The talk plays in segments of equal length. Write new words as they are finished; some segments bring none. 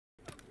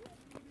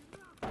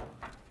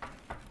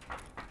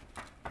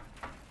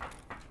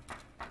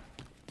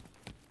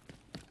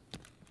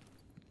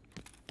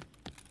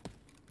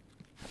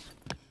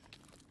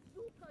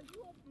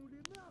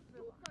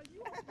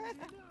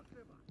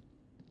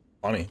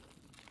funny.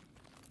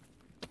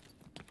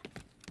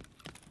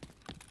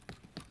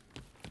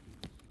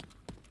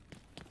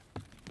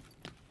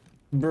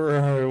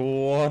 Bro,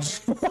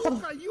 what?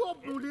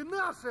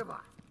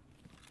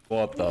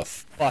 What the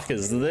fuck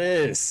is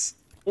this?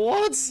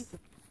 What?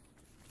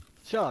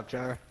 Shut up,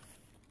 Chero.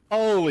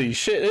 Holy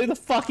shit, who the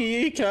fuck are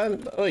you,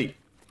 cunt? Wait.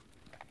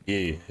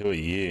 You, who are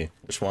you?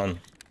 Which one?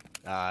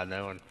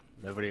 No one.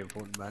 Nobody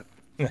important, mate.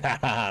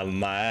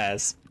 My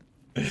ass.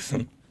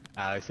 See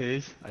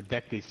this? I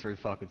decked these 3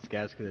 fucking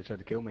scavs because they tried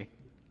to kill me.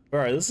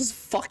 Bro, this is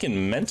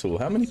fucking mental.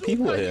 How many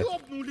people are here?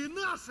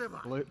 GLUHAR's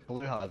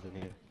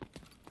in here.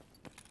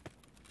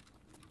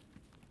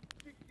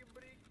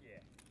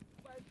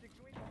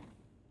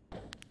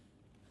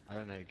 I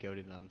don't know who killed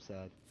him, though. I'm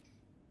sad.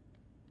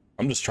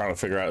 I'm just trying to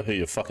figure out who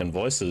your fucking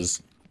voice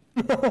is.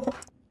 I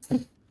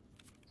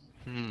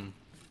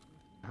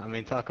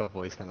mean, Tarkov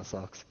voice kind of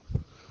sucks.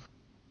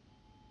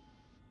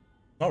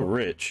 Not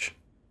rich.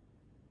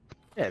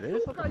 Yeah, it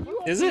is.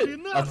 Is it?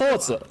 I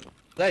thought so.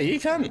 Hey, you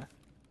can.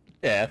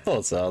 Yeah, I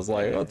thought so. I was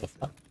like, what the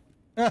fuck?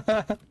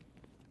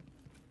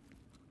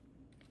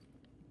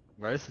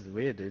 Bro, this is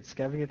weird, dude.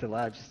 Scavenging into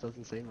lab just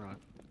doesn't seem right.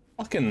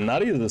 Fucking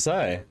nutty to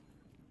say.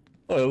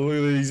 Oh, look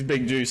at these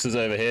big juices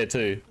over here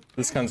too.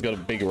 This cunt's got a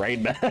big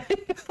raid bag.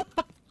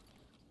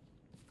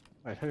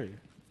 Wait, who?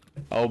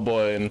 Old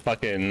boy and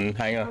fucking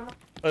hanger.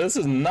 Oh, this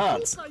is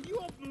nuts.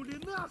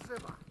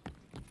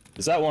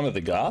 Is that one of the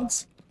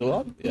guards? Still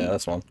up? Yeah,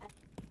 that's one.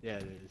 Yeah,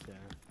 it is, yeah.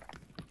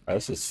 Oh,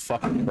 this is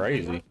fucking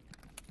crazy.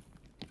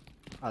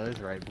 Oh, there's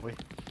a raid boy.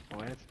 Oh,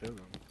 yeah, it's still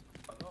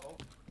wrong.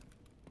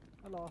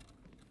 Hello.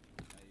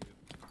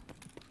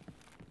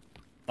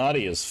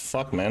 Nutty as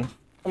fuck, man.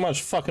 How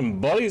much fucking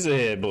bodies are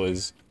here,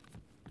 boys?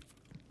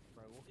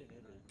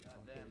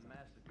 Goddamn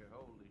massacre,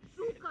 holy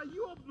shit. It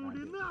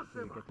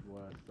gets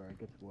worse, bro. It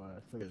gets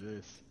worse. Look at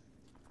this.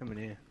 Come in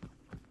here.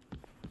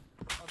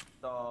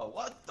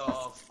 What the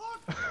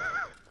fuck?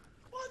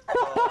 What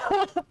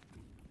the?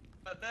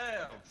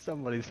 Goddamn.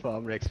 Somebody's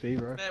farmed XP,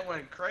 bro. That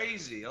went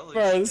crazy. Holy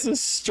Bro, shit. this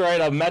is straight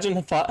up. Imagine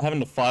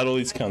having to fight all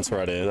these cunts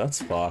right here.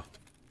 That's fucked.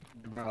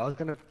 Bro, I was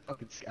gonna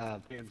fucking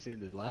PMC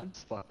the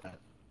labs. Fuck that.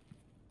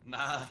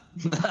 Nah.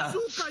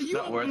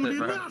 Not worth it,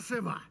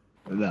 bro.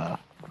 Nah.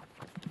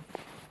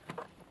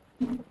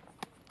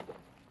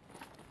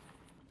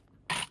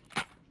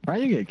 Why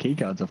you get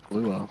keycards off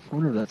GLUHAR? I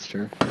wonder if that's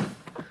true.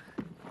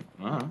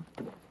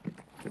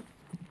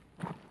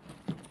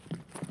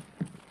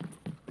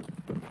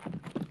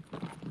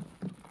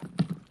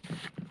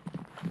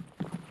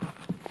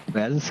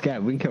 As a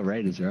scav, we can kill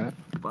raiders, right?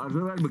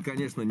 Пожрать бы,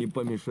 конечно, не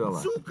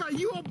помешало. Сука,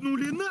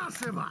 ёбнули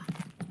насово!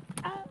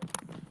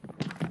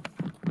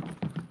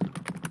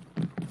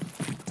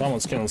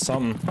 Someone's killing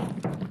something.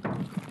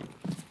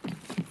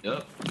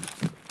 Yep.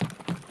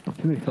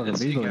 Too many fucking I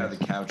see a guy on beagles.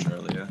 the couch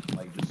earlier,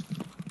 like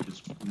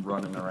just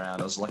running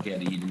around. I was lucky I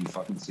didn't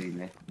fucking see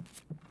me.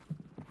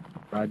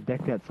 I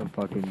decked out some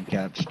fucking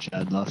couch,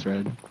 Chad, last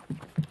raid.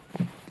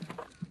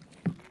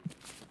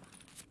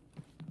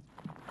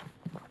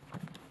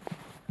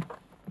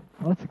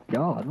 Oh, that's a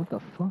guard. What the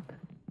fuck?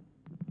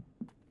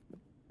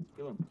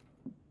 Kill him.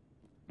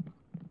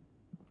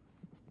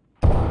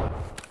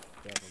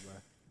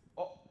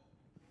 Oh.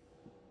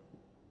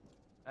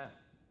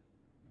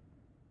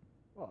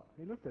 What?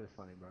 He looked at us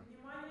funny, bro.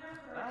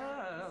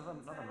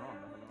 Nothing wrong.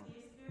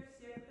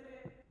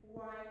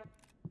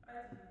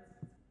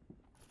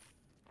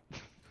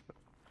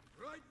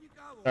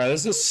 Alright,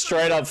 this is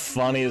straight up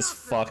funny as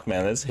fuck,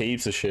 man. There's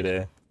heaps of shit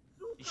here.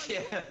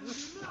 Yeah. Where the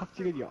fuck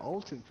did you get your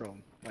ulting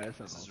from? Wait, that's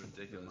not This is ulting.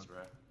 ridiculous, bro.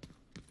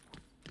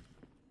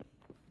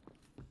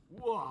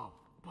 Вау,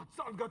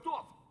 пацан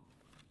готов.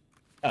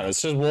 Oh,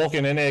 it's just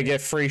walking in here,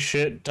 get free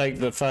shit, take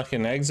the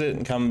fucking exit,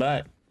 and come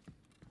back.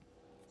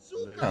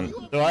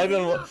 Do I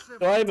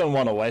even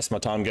want to waste my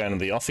time going to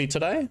the offie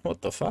today?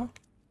 What the fuck?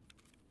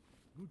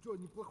 Ну чё,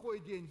 неплохой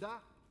день, да?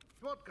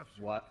 Чётко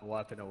всё.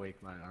 Wipe in a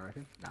week, mate, I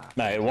reckon. Nah.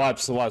 Mate,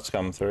 the wipes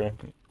come through.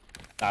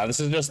 Nah, this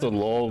is just a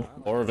lore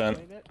event.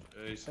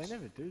 They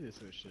never do this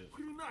sort of shit.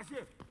 Хрена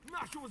себе,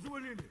 нашего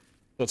завалили.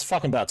 It's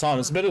fucking about time.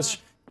 It's a bit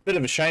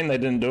of a shame they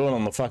didn't do it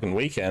on the fucking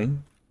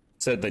weekend.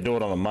 Said they do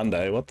it on a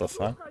Monday. What the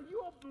fuck? Сука,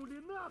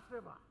 ёбнули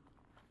насово!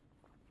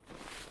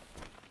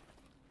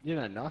 You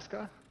know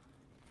NASCAR?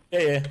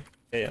 Yeah.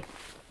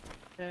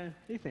 Yeah,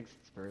 he thinks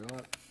it's very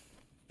right.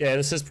 Yeah,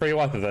 this is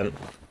pre-wipe event.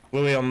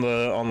 We'll be on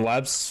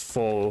labs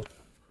for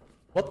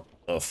what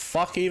the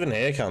fuck even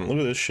here, cunt? Look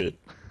at this shit.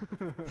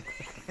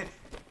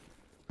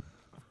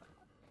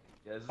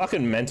 Yeah, this is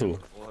Fucking mental.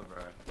 before,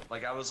 bro.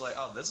 Like I was like,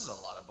 oh, this is a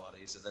lot of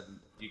bodies, and then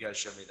you guys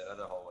showed me that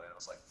other hallway, and I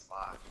was like,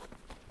 fuck,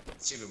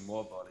 it's even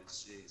more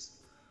bodies. Jeez.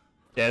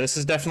 Yeah, this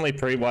is definitely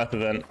pre-wipe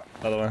event,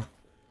 by the way.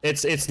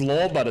 It's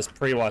lore, but it's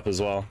pre-wipe as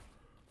well.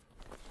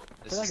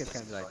 I feel like it's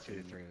gonna be like 2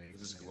 to 3 weeks.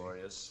 This is maybe.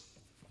 glorious.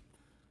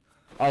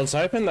 I was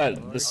hoping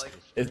that this,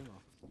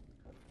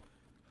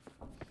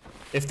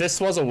 if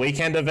this was a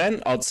weekend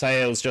event, I'd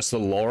say it was just a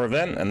lore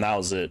event and that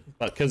was it.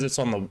 But because it's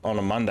on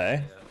a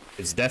Monday,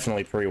 it's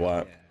definitely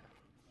pre-wipe.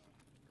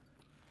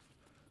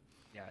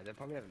 Yeah, they'll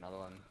probably have another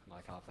one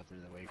like halfway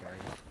through the week, I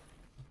reckon.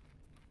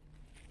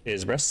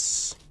 Cheers,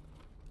 breasts.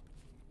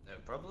 No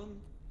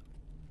problem.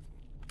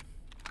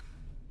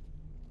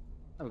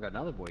 Oh, we got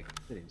another boy.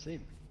 Didn't even see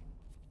him.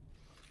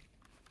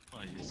 Oh,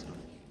 yes,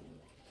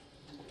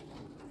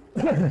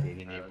 Get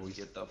in there, boys.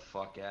 Get the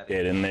fuck out of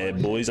Get in there,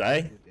 boys,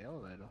 eh? Get the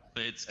elevator.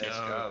 Let's Let's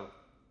go. go.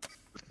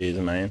 Cheers,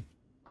 man.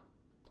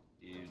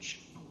 Huge.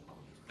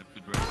 Have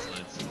good race,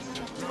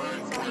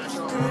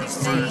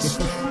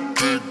 lads.